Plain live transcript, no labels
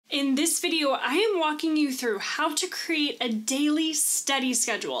In this video, I am walking you through how to create a daily study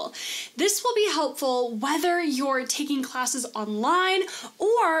schedule. This will be helpful whether you're taking classes online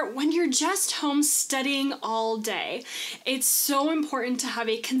or when you're just home studying all day. It's so important to have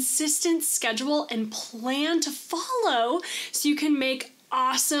a consistent schedule and plan to follow so you can make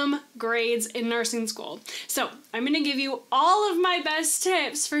awesome grades in nursing school. So I'm going to give you all of my best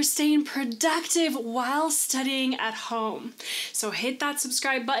tips for staying productive while studying at home. So hit that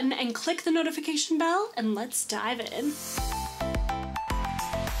subscribe button and click the notification bell and let's dive in.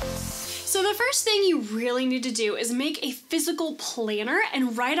 So the first thing you really need to do is make a physical planner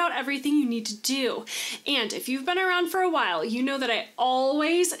and write out everything you need to do. And if you've been around for a while, you know that I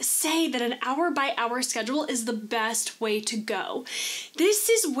always say that an hour-by-hour schedule is the best way to go. This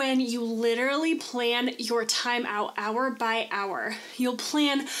is when you literally plan your time out hour by hour. You'll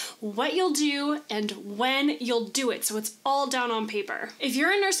plan what you'll do and when you'll do it, so it's all down on paper. If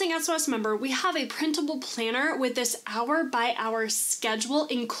you're a NursingSOS member, we have a printable planner with this hour-by-hour schedule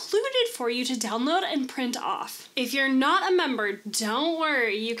included for you to download and print off. If you're not a member, don't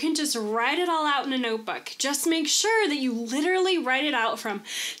worry, you can just write it all out in a notebook. Just make sure that you literally write it out from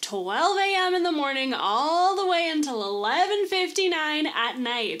 12 a.m. in the morning all the way until 11:59 at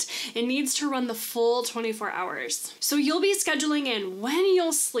night. It needs to run the full 24 hours. So you'll be scheduling in when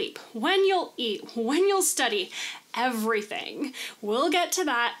you'll sleep, when you'll eat, when you'll study, everything. We'll get to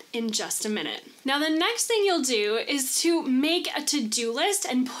that in just a minute. Now, the next thing you'll do is to make a to-do list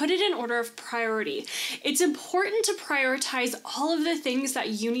and put it in order of priority. It's important to prioritize all of the things that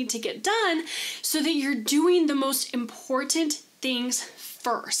you need to get done so that you're doing the most important things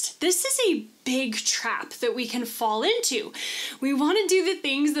first. This is a big trap that we can fall into. We want to do the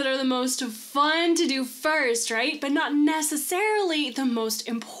things that are the most fun to do first, right? But not necessarily the most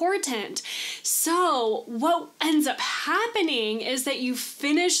important. So what ends up happening is that you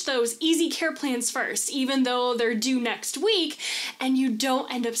finish those easy care plans first, even though they're due next week, and you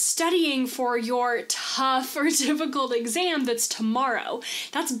don't end up studying for your tough or difficult exam that's tomorrow.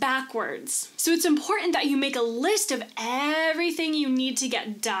 That's backwards. So it's important that you make a list of everything you need to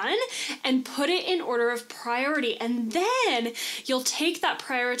get done and put it in order of priority, and then you'll take that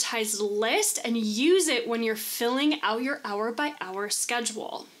prioritized list and use it when you're filling out your hour-by-hour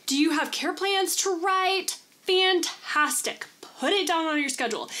schedule. Do you have care plans to write? Fantastic. Put it down on your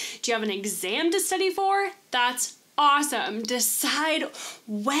schedule. Do you have an exam to study for? That's awesome. Decide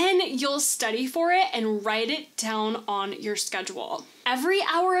when you'll study for it and write it down on your schedule. Every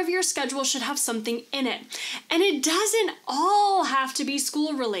hour of your schedule should have something in it. And it doesn't all have to be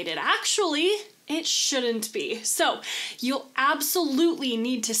school related. Actually, it shouldn't be. So you'll absolutely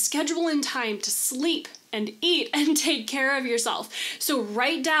need to schedule in time to sleep and eat and take care of yourself. So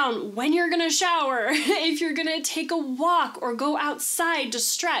write down when you're gonna shower, if you're gonna take a walk or go outside to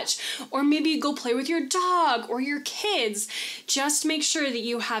stretch, or maybe go play with your dog or your kids. Just make sure that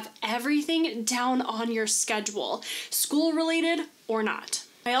you have everything down on your schedule, school related or not.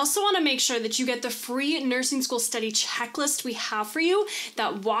 I also want to make sure that you get the free nursing school study checklist we have for you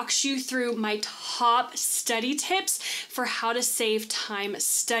that walks you through my top study tips for how to save time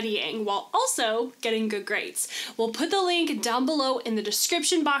studying while also getting good grades. We'll put the link down below in the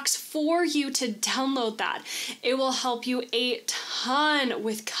description box for you to download that. It will help you a ton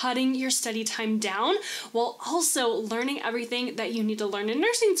with cutting your study time down while also learning everything that you need to learn in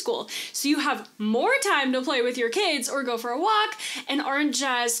nursing school. So you have more time to play with your kids or go for a walk and aren't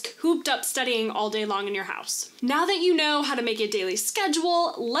just cooped up studying all day long in your house. Now that you know how to make a daily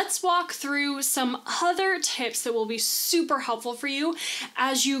schedule, let's walk through some other tips that will be super helpful for you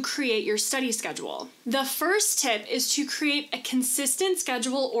as you create your study schedule. The first tip is to create a consistent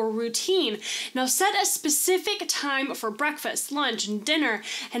schedule or routine. Now set a specific time for breakfast, lunch, and dinner,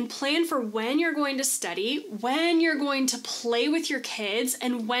 and plan for when you're going to study, when you're going to play with your kids,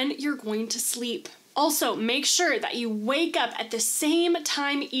 and when you're going to sleep. Also, make sure that you wake up at the same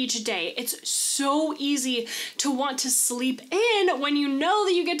time each day. It's so easy to want to sleep in when you know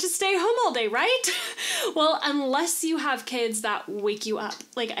that you get to stay home all day, right? Well, unless you have kids that wake you up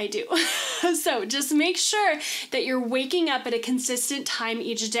like I do. So just make sure that you're waking up at a consistent time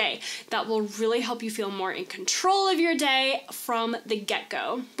each day. That will really help you feel more in control of your day from the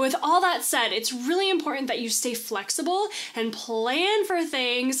get-go. With all that said, it's really important that you stay flexible and plan for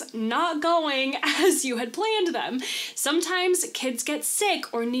things not going as you had planned them. Sometimes kids get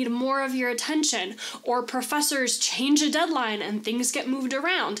sick or need more of your attention, or professors change a deadline and things get moved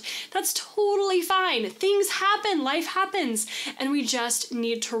around. That's totally fine. Things happen, life happens, and we just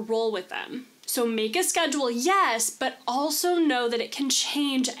need to roll with them. So make a schedule, yes, but also know that it can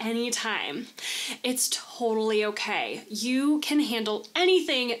change anytime. It's totally okay. You can handle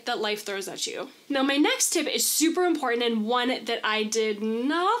anything that life throws at you. Now, my next tip is super important and one that I did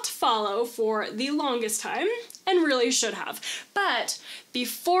not follow for the longest time and really should have. But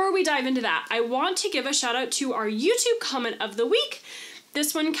before we dive into that, I want to give a shout out to our YouTube comment of the week.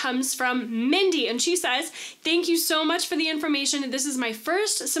 This one comes from Mindy, and she says, "Thank you so much for the information. This is my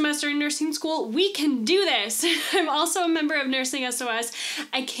first semester in nursing school. We can do this." I'm also a member of NursingSOS.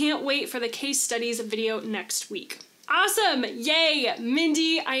 I can't wait for the case studies video next week. Awesome! Yay!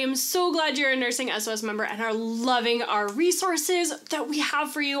 Mindy, I am so glad you're a NursingSOS member and are loving our resources that we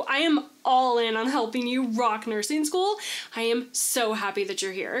have for you. I am all in on helping you rock nursing school. I am so happy that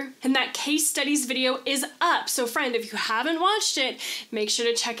you're here. And that case studies video is up. So friend, if you haven't watched it, make sure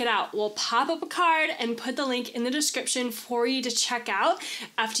to check it out. We'll pop up a card and put the link in the description for you to check out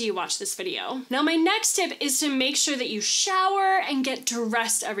after you watch this video. Now, my next tip is to make sure that you shower and get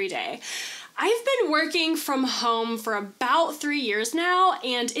dressed every day. I've been working from home for about 3 years now,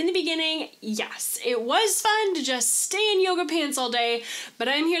 and in the beginning, yes, it was fun to just stay in yoga pants all day, but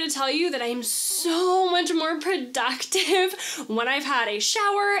I'm here to tell you that I'm so much more productive when I've had a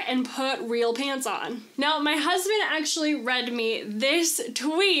shower and put real pants on. Now, my husband actually read me this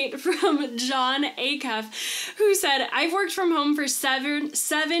tweet from John Acuff, who said, "I've worked from home for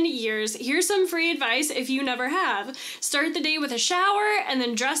seven years. Here's some free advice if you never have. Start the day with a shower and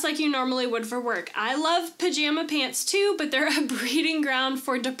then dress like you normally would for work. I love pajama pants too, but they're a breeding ground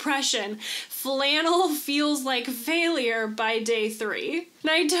for depression. Flannel feels like failure by day 3.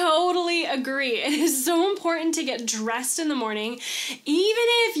 And I totally agree. It is so important to get dressed in the morning, even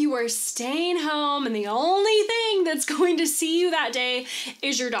if you are staying home and the only thing that's going to see you that day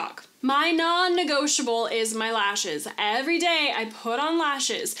is your dog. My non-negotiable is my lashes. Every day I put on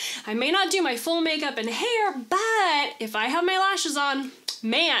lashes. I may not do my full makeup and hair, but if I have my lashes on,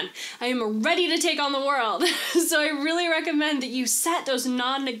 man, I am ready to take on the world. So I really recommend that you set those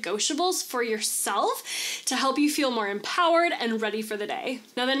non-negotiables for yourself to help you feel more empowered and ready for the day.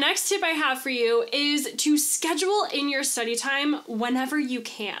 Now, the next tip I have for you is to schedule in your study time whenever you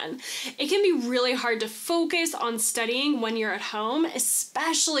can. It can be really hard to focus on studying when you're at home,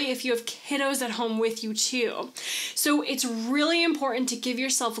 especially if you have kiddos at home with you too. So it's really important to give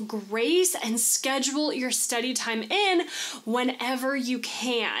yourself grace and schedule your study time in whenever you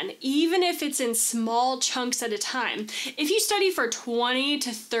can, even if it's in small chunks at a time. If you study for 20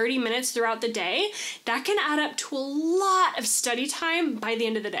 to 30 minutes throughout the day, that can add up to a lot of study time by the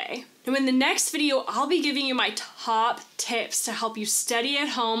end of the day. Now, in the next video, I'll be giving you my top tips to help you study at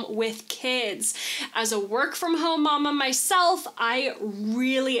home with kids. As a work from home mama myself, I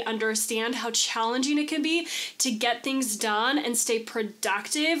really understand how challenging it can be to get things done and stay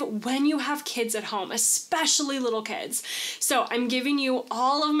productive when you have kids at home, especially little kids. So I'm giving you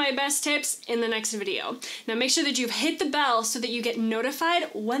all of my best tips in the next video. Now make sure that you've hit the bell so that you get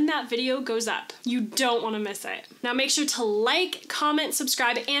notified when that video goes up. You don't want to miss it. Now make sure to like, comment,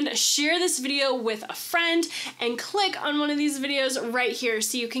 subscribe, and share this video with a friend, and click on one of these videos right here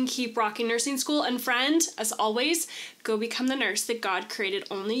so you can keep rocking nursing school. And friend, as always, go become the nurse that God created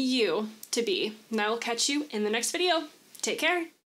only you to be. And I will catch you in the next video. Take care.